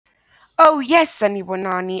Oh yes,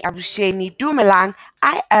 Sanibonani Abusheni Dumelang.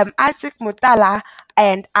 I am Isaac Mutala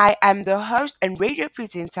and I am the host and radio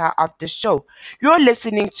presenter of the show. You're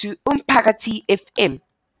listening to Umpagati FM.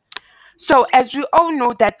 So as we all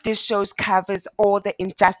know that this show covers all the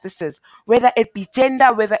injustices, whether it be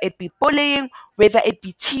gender, whether it be bullying, whether it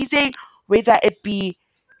be teasing, whether it be,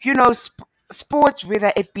 sports,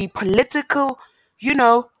 whether it be political, you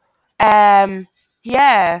know, um,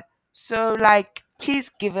 yeah. So like, please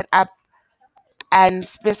give it up and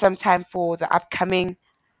spare some time for the upcoming,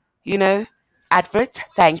 you know, advert.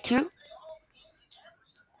 Thank you.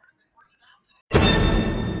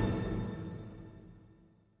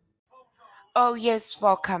 Oh, yes,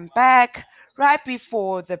 welcome back. Right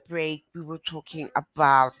before the break, we were talking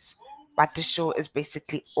about what the show is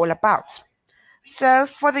basically all about. So,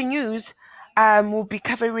 for the news, we'll be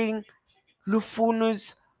covering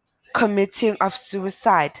Lufunu's committing of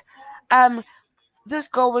suicide. Um, this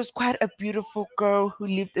girl was quite a beautiful girl who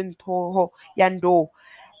lived in Toho Yando,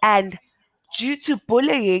 and due to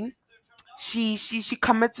bullying, she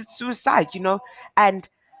committed suicide. And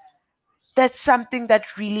that's something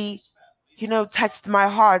that really touched my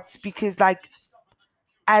heart because like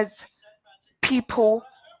as people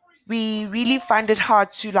we really find it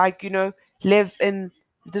hard to live in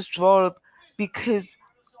this world because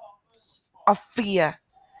of fear.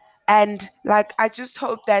 And like I just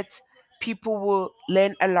hope that people will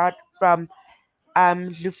learn a lot from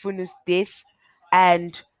Lufunu's death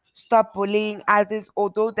and stop bullying others,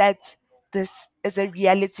 although that this is a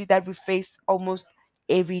reality that we face almost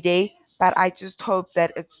every day. But I just hope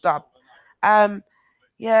that it stops. Um,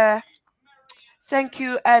 yeah, thank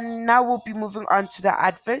you. And now we'll be moving on to the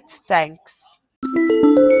advert. Thanks.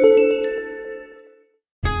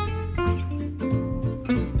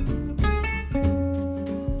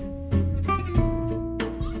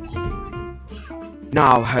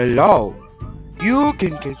 Now, hello. You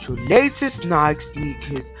can get your latest Nike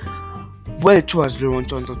sneakers, which was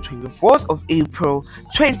launched on the 24th of April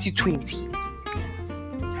 2020.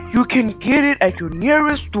 You can get it at your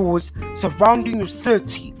nearest stores surrounding your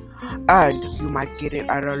city, and you might get it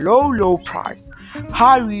at a low, low price.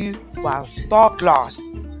 Hurry while stock lasts.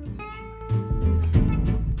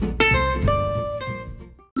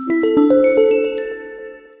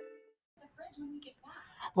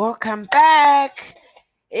 Welcome back.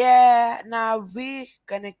 Yeah, now we're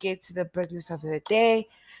gonna get to the business of the day.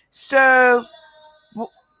 So,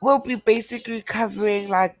 w- we'll be basically covering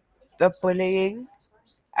like the bullying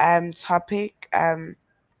topic,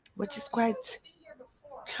 which is quite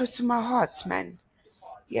close to my heart, man.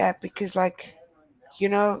 Yeah, because like you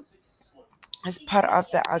know, as part of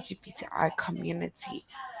the LGBTI community,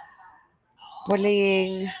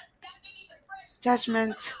 bullying,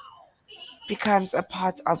 judgment becomes a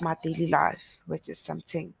part of my daily life, which is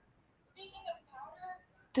something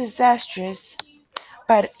disastrous.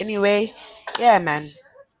 But anyway, yeah, man.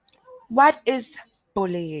 What is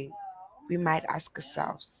bullying? We might ask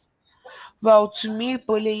ourselves. Well, to me,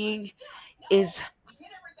 bullying is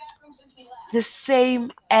the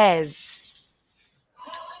same as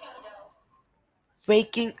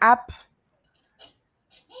waking up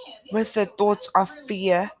with the thought of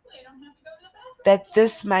fear that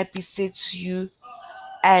this might be said to you,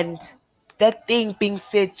 and that thing being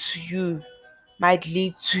said to you might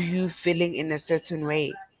lead to you feeling in a certain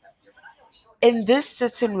way. In this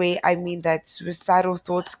certain way, I mean that suicidal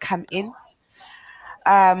thoughts come in.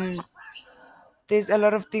 Um, there's a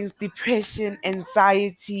lot of things, depression,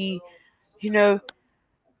 anxiety, you know,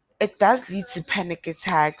 it does lead to panic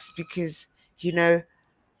attacks because, you know,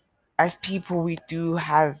 as people, we do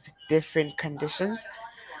have different conditions.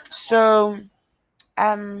 So,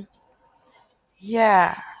 um,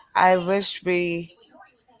 yeah, I wish we,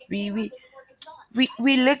 we,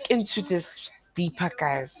 we look into this deeper,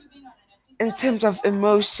 guys, in terms of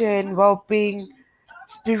emotion, well being,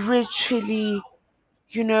 spiritually,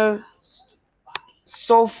 you know,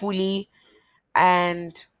 soulfully,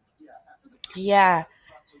 and yeah.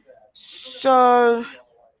 So,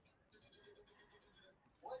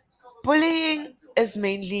 bullying is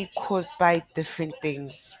mainly caused by different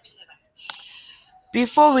things.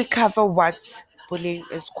 Before we cover what bullying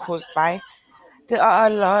is caused by, there are a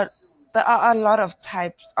lot there are a lot of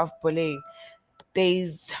types of bullying.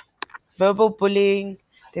 There's verbal bullying,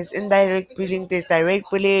 there's indirect bullying, there's direct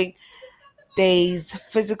bullying, there's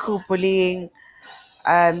physical bullying,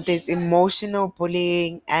 there's emotional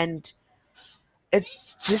bullying, and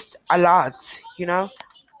it's just a lot, you know?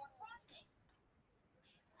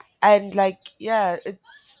 And like yeah,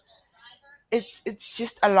 it's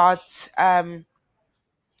just a lot.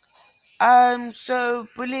 So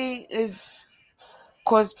bullying is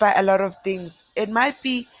caused by a lot of things. It might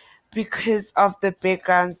be because of the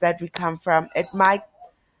backgrounds that we come from. It might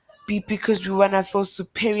be because we want to feel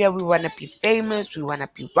superior, we want to be famous, we want to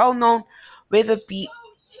be well known, whether be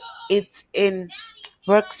it in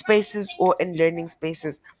workspaces or in learning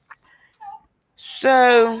spaces.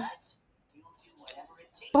 So,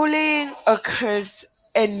 bullying occurs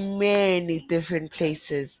in many different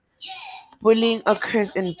places. Bullying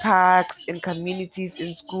occurs in parks, in communities,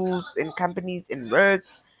 in schools, in companies, in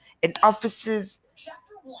works, in offices.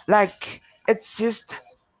 Like, it's just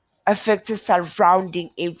a factor surrounding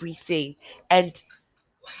everything. And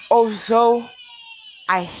although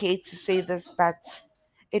I hate to say this, but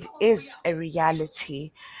it is a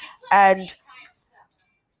reality. And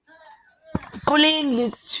bullying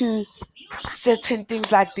leads to certain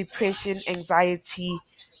things like depression, anxiety,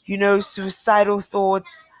 suicidal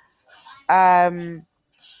thoughts. Um,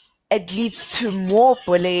 it leads to more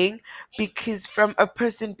bullying because from a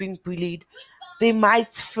person being bullied, they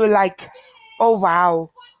might feel like, oh wow,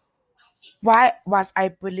 why was I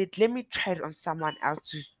bullied? Let me try it on someone else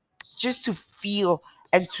to just to feel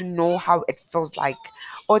and to know how it feels like,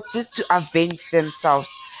 or just to avenge themselves.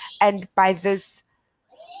 And by this,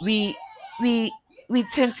 we we we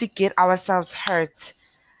tend to get ourselves hurt,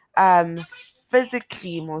 um,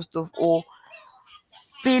 physically most of all,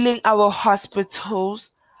 feeling our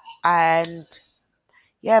hospitals, and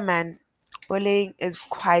yeah, man, bullying is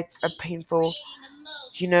quite a painful,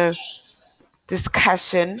 you know,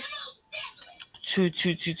 discussion to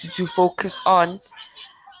focus on.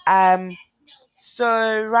 Um,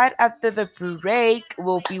 So right after the break,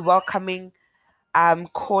 we'll be welcoming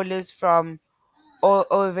callers from all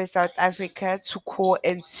over South Africa to call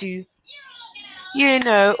into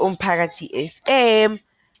Umparati FM.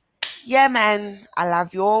 Yeah, man, I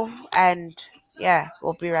love you all, and yeah,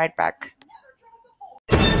 we'll be right back.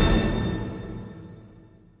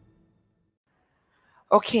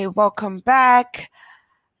 Okay, welcome back.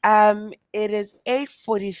 It is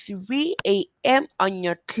 8:43 a.m. on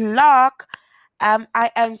your clock. I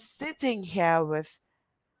am sitting here with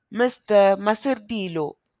Mr.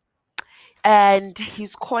 Maserdilo, and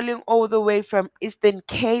he's calling all the way from Eastern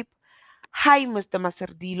Cape. Hi, Mr.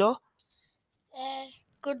 Maserdilo. Uh,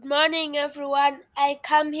 Good morning, everyone. I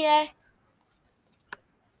come here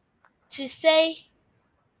to say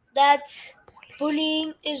that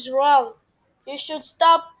bullying is wrong. You should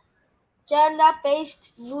stop gender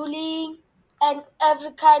based bullying and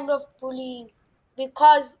every kind of bullying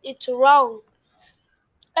because it's wrong.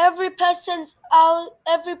 Every people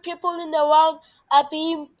in the world are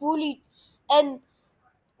being bullied, and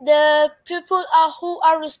the people are who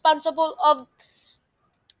are responsible of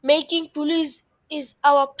making bullies is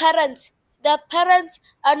our parents. The parents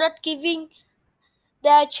are not giving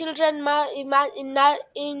their children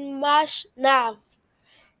in much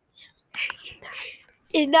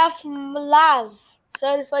enough love.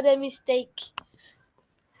 Sorry for the mistake.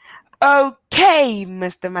 Okay,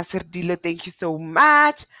 Mr. Maserdilo, thank you so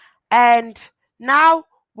much. And now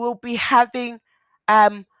we'll be having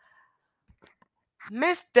um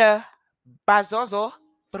Mr. Bazozo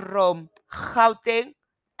from Gauteng,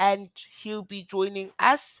 and he'll be joining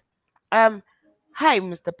us. Um, hi,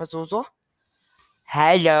 Mr. Bazozo.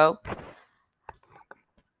 Hello.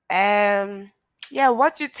 Um, yeah,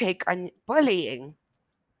 what's your take on bullying?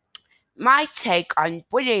 My take on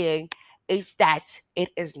bullying is that it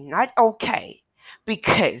is not okay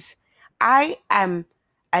because I am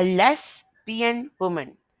a lesbian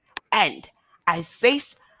woman and I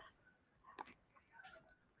face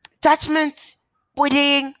judgment,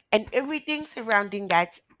 bullying, and everything surrounding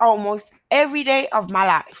that almost every day of my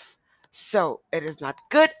life. So it is not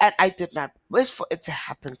good, and I did not wish for it to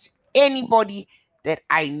happen to anybody that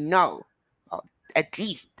I know. Well, at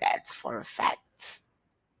least that's for a fact.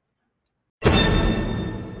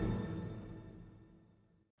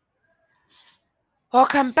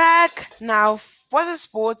 Welcome back. Now, for the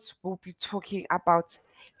sports, we'll be talking about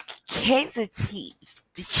Kaiser Chiefs.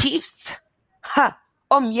 The Chiefs. Ha!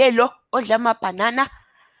 Yellow, Lama banana.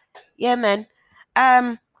 Yeah, man.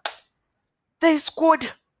 Um, they scored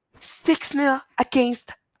 6-0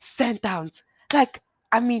 against Sundowns. Like,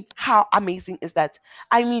 I mean, how amazing is that?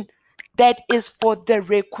 I mean, that is for the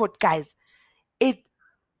record, guys. It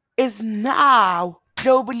is now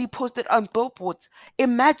globally posted on billboards.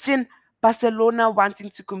 Imagine Barcelona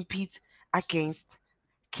wanting to compete against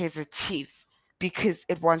Kaiser Chiefs because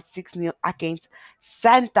it won 6-0 against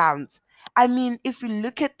Sundowns. I mean, if you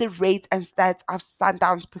look at the rate and stats of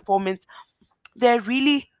Sundowns' performance, they're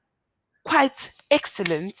really quite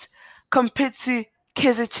excellent compared to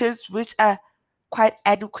Kaiser Chiefs, which are quite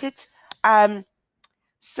adequate.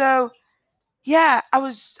 So Yeah, I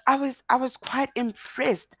was quite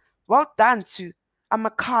impressed. Well done to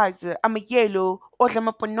Amakaza, Amayelo,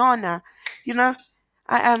 Odlamaponona. You know,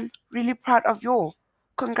 I am really proud of you.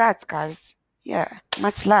 Congrats, guys. Yeah,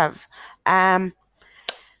 much love. Um,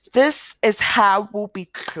 this is how we'll be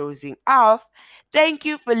closing off. Thank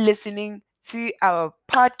you for listening to our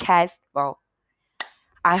podcast. Well,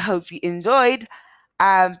 I hope you enjoyed.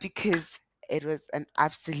 Because it was an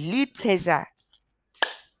absolute pleasure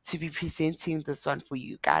to be presenting this one for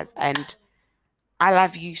you guys. And I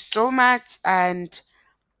love you so much and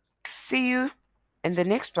see you in the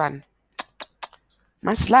next one.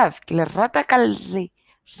 Much love. Que le rata ka le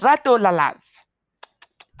rato la love.